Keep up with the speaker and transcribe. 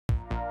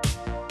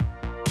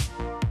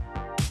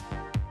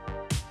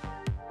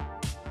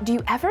Do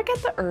you ever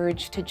get the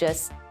urge to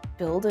just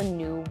build a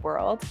new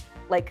world,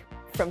 like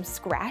from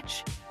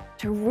scratch?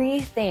 To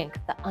rethink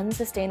the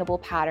unsustainable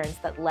patterns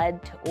that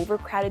led to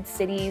overcrowded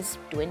cities,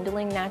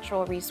 dwindling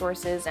natural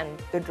resources, and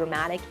the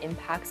dramatic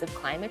impacts of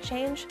climate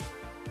change?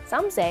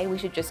 Some say we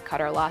should just cut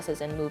our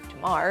losses and move to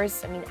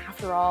Mars. I mean,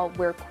 after all,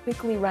 we're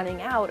quickly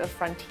running out of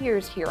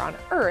frontiers here on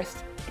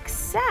Earth.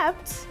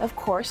 Except, of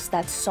course,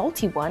 that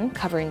salty one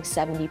covering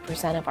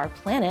 70% of our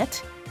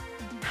planet.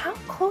 How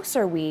close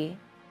are we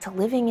to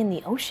living in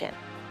the ocean?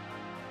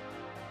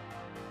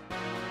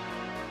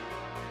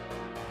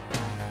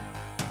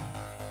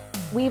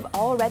 We've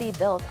already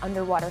built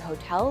underwater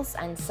hotels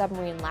and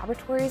submarine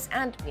laboratories,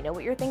 and we know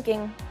what you're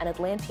thinking, an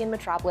Atlantean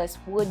metropolis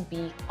would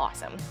be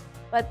awesome.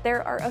 But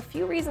there are a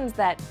few reasons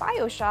that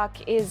Bioshock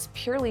is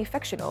purely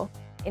fictional.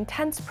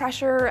 Intense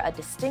pressure, a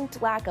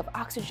distinct lack of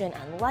oxygen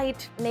and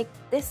light make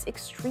this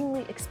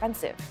extremely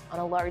expensive on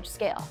a large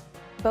scale.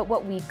 But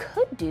what we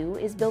could do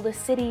is build a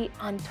city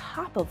on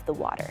top of the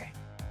water.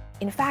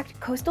 In fact,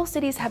 coastal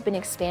cities have been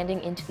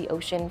expanding into the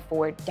ocean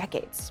for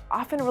decades,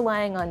 often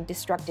relying on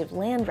destructive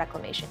land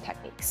reclamation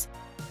techniques.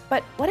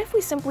 But what if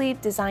we simply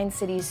design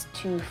cities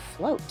to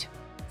float?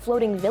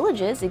 Floating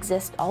villages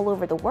exist all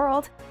over the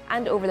world,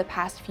 and over the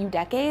past few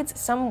decades,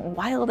 some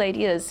wild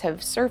ideas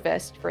have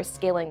surfaced for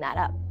scaling that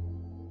up.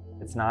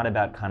 It's not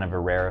about kind of a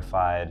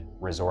rarefied,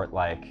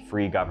 resort-like,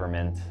 free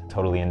government,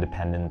 totally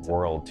independent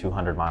world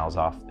 200 miles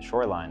off the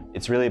shoreline.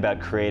 It's really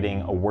about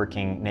creating a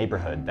working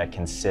neighborhood that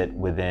can sit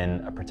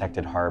within a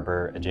protected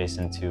harbor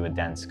adjacent to a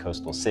dense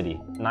coastal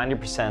city.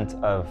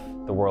 90% of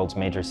the world's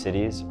major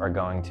cities are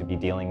going to be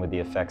dealing with the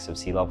effects of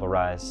sea level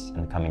rise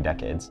in the coming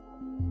decades.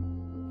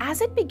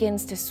 As it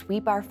begins to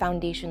sweep our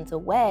foundations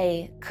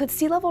away, could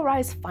sea level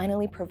rise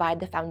finally provide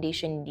the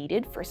foundation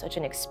needed for such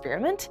an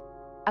experiment?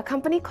 A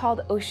company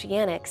called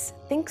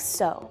OCEANIX thinks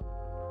so.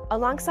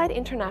 Alongside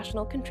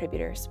international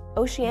contributors,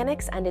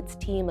 OCEANIX and its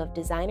team of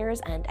designers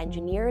and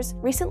engineers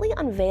recently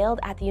unveiled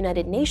at the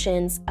United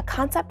Nations a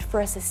concept for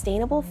a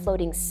sustainable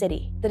floating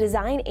city. The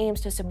design aims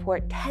to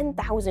support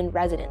 10,000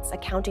 residents,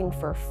 accounting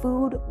for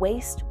food,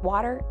 waste,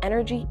 water,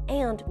 energy,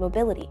 and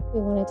mobility.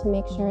 We wanted to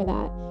make sure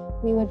that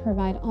we would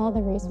provide all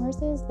the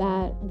resources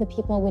that the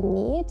people would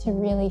need to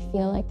really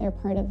feel like they're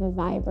part of a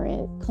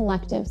vibrant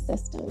collective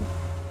system.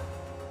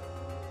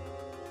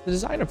 The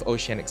design of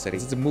oceanic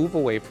cities is a move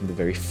away from the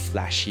very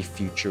flashy,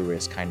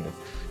 futurist kind of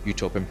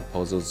utopian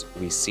proposals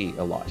we see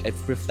a lot. It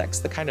reflects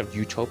the kind of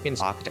utopian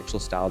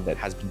architectural style that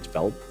has been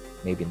developed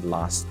maybe in the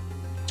last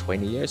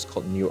 20 years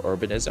called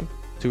neo-urbanism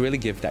to really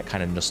give that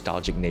kind of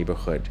nostalgic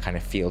neighborhood kind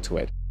of feel to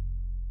it.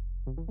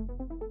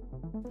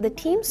 The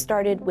team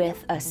started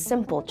with a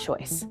simple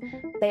choice.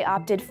 They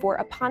opted for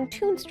a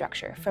pontoon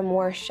structure for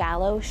more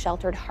shallow,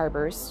 sheltered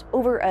harbors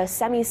over a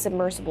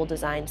semi-submersible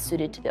design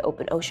suited to the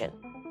open ocean.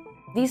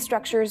 These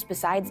structures,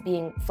 besides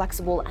being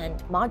flexible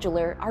and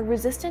modular, are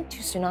resistant to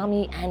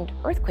tsunami and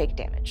earthquake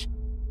damage,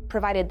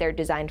 provided they're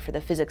designed for the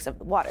physics of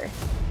the water.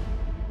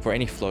 For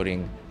any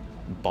floating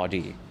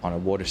body on a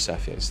water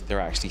surface, there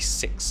are actually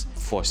 6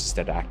 forces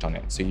that act on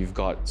it. So you've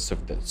got sort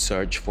of the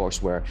surge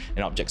force where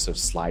an object sort of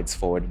slides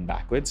forward and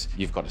backwards.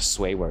 You've got a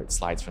sway where it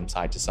slides from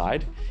side to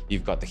side.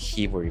 You've got the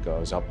heave where it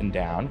goes up and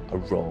down, a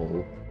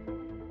roll,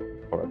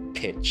 or a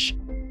pitch,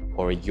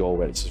 or a yaw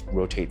where it just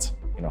rotates,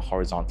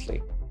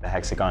 horizontally. The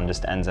hexagon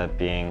just ends up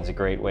being a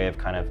great way of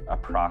kind of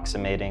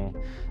approximating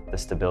the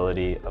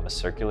stability of a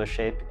circular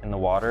shape in the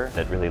water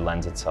that really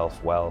lends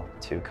itself well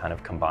to kind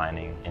of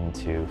combining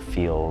into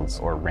fields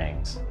or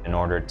rings in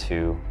order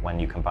to, when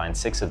you combine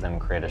 6 of them,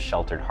 create a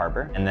sheltered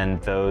harbor. And then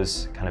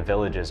those kind of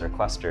villages or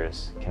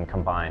clusters can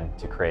combine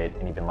to create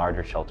an even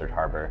larger sheltered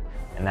harbor.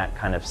 And that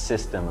kind of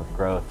system of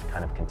growth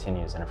kind of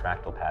continues in a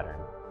fractal pattern.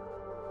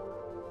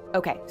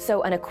 Okay,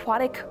 so an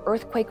aquatic,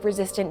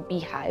 earthquake-resistant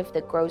beehive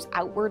that grows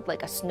outward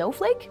like a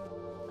snowflake?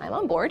 I'm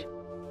on board.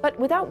 But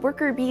without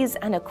worker bees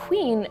and a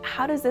queen,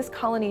 how does this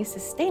colony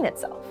sustain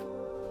itself?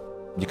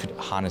 You could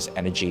harness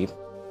energy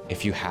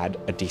if you had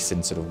a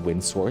decent sort of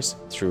wind source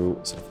through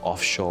sort of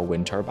offshore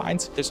wind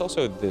turbines. There's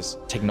also this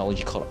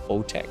technology called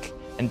OTEC.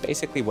 And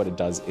basically what it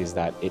does is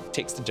that it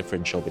takes the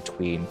differential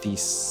between the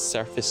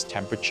surface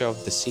temperature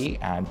of the sea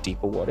and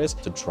deeper waters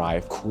to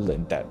drive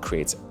coolant that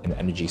creates an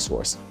energy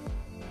source.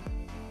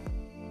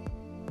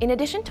 In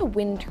addition to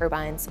wind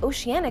turbines,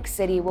 Oceanic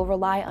City will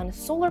rely on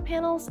solar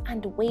panels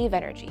and wave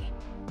energy.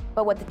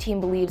 But what the team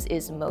believes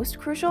is most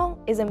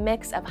crucial is a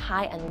mix of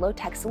high and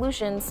low-tech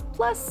solutions,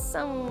 plus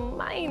some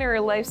minor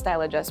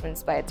lifestyle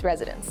adjustments by its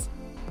residents.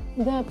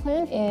 The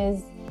plan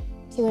is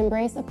to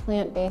embrace a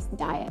plant-based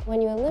diet.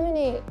 When you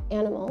eliminate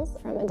animals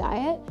from a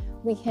diet,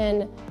 we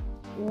can,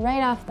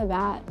 right off the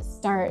bat,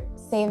 start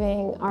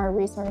saving our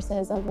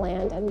resources of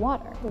land and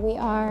water. We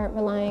are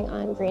relying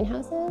on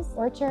greenhouses,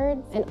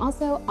 orchards, and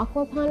also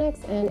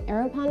aquaponics and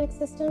aeroponics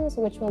systems,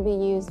 which will be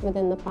used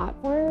within the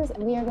platforms.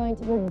 We are going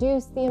to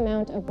reduce the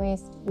amount of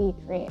waste we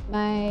create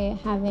by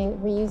having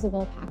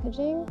reusable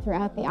packaging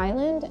throughout the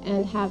island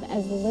and have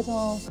as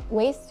little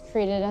waste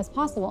created as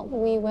possible.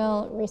 We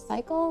will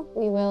recycle,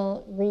 we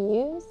will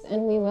reuse,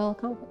 and we will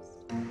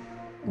compost.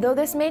 Though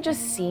this may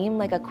just seem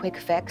like a quick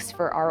fix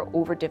for our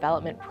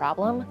overdevelopment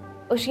problem,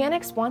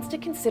 OCEANIX wants to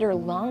consider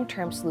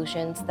long-term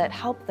solutions that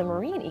help the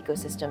marine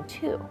ecosystem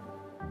too.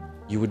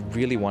 You would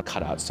really want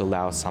cutouts to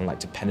allow sunlight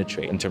to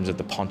penetrate in terms of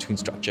the pontoon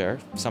structure.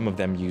 Some of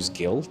them use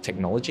gill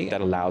technology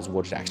that allows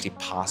water to actually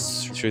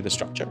pass through the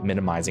structure,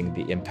 minimizing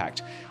the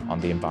impact on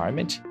the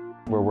environment.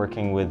 We're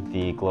working with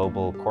the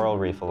Global Coral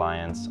Reef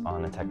Alliance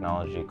on a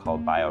technology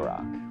called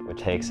BioRock, which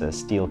takes a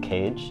steel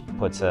cage,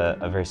 puts a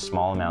very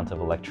small amount of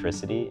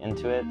electricity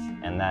into it,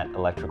 and that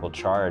electrical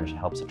charge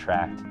helps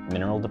attract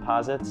mineral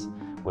deposits,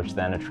 which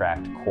then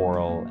attract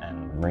coral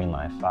and marine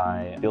life.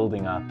 By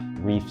building up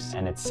reefs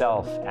and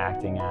itself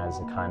acting as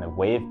a kind of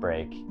wave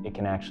break, it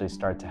can actually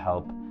start to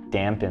help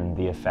dampen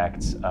the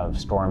effects of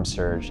storm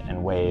surge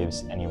and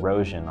waves and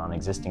erosion on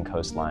existing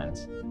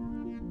coastlines.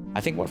 I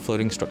think what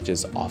floating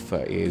structures offer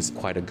is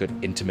quite a good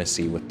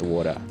intimacy with the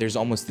water. There's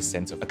almost this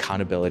sense of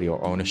accountability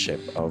or ownership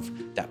of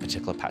that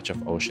particular patch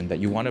of ocean that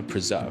you want to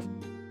preserve.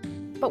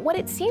 But what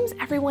it seems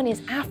everyone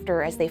is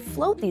after as they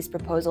float these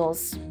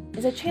proposals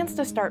is a chance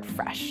to start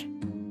fresh.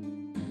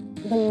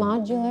 The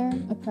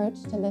modular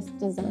approach to this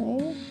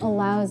design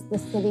allows the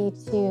city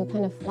to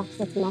kind of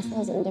flex its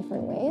muscles in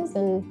different ways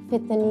and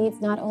fit the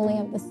needs not only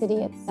of the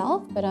city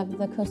itself, but of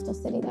the coastal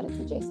city that it's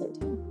adjacent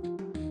to.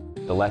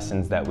 The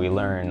lessons that we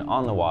learn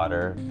on the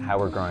water, how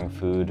we're growing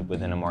food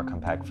within a more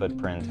compact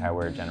footprint, how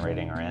we're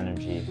generating our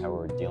energy, how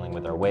we're dealing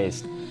with our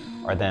waste,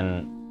 are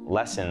then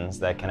lessons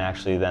that can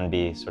actually then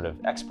be sort of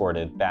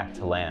exported back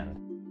to land.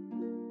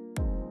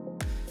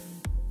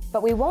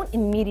 But we won't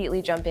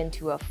immediately jump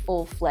into a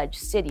full-fledged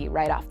city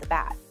right off the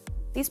bat.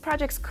 These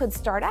projects could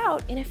start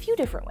out in a few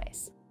different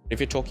ways.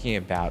 If you're talking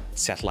about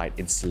satellite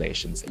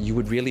installations, you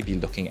would really be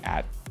looking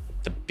at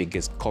the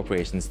biggest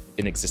corporations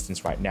in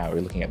existence right now. We're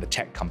looking at the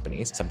tech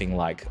companies, something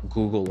like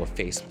Google or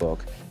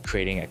Facebook,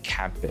 creating a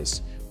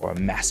campus or a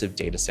massive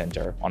data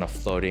center on a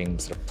floating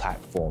sort of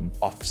platform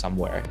off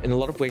somewhere. In a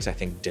lot of ways, I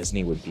think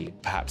Disney would be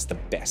perhaps the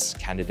best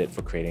candidate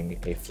for creating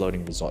a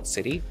floating resort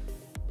city.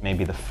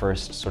 Maybe the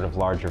first sort of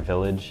larger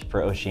village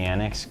for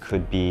OCEANIX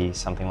could be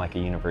something like a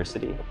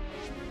university.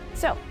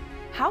 So,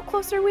 how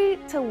close are we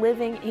to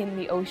living in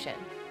the ocean?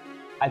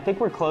 I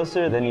think we're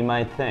closer than you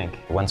might think.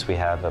 Once we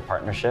have a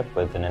partnership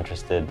with an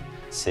interested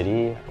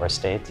city or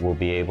state, we'll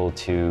be able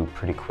to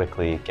pretty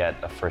quickly get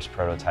a first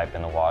prototype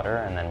in the water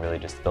and then really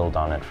just build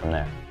on it from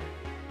there.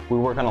 We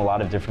work on a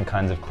lot of different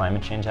kinds of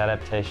climate change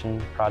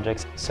adaptation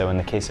projects. So in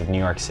the case of New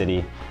York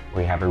City,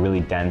 we have a really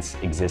dense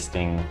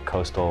existing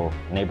coastal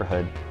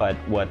neighborhood, but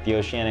what the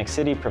OCEANIX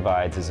City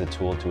provides is a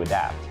tool to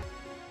adapt.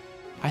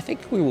 I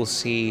think we will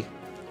see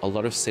a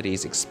lot of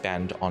cities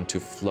expand onto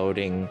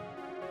floating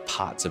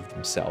parts of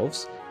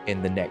themselves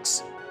in the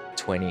next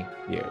 20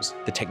 years.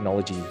 The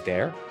technology is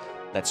there.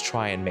 Let's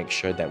try and make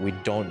sure that we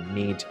don't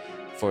need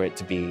for it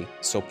to be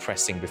so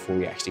pressing before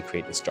we actually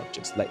create the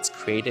structures. Let's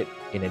create it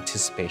in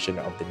anticipation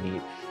of the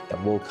need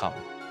that will come.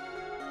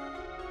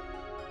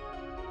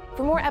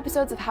 For more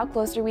episodes of How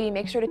Close Are We,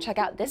 make sure to check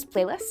out this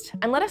playlist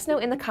and let us know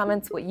in the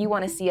comments what you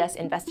want to see us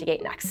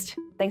investigate next.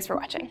 Thanks for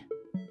watching.